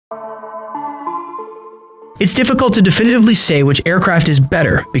It's difficult to definitively say which aircraft is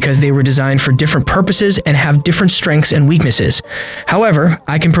better because they were designed for different purposes and have different strengths and weaknesses. However,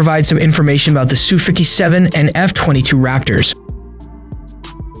 I can provide some information about the Su-57 and F-22 Raptors.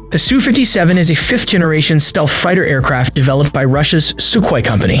 The Su-57 is a fifth-generation stealth fighter aircraft developed by Russia's Sukhoi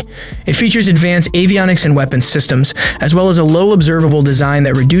company. It features advanced avionics and weapons systems, as well as a low observable design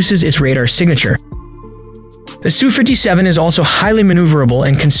that reduces its radar signature. The Su-57 is also highly maneuverable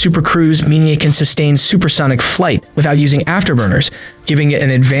and can supercruise, meaning it can sustain supersonic flight without using afterburners, giving it an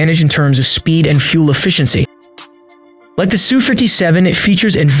advantage in terms of speed and fuel efficiency. Like the Su-57, it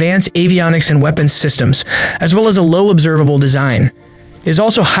features advanced avionics and weapons systems, as well as a low observable design. It is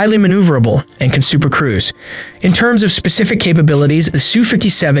also highly maneuverable and can supercruise. In terms of specific capabilities, the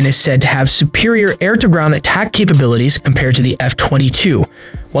Su-57 is said to have superior air-to-ground attack capabilities compared to the F-22,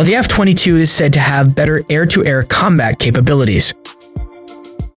 while the F-22 is said to have better air-to-air combat capabilities.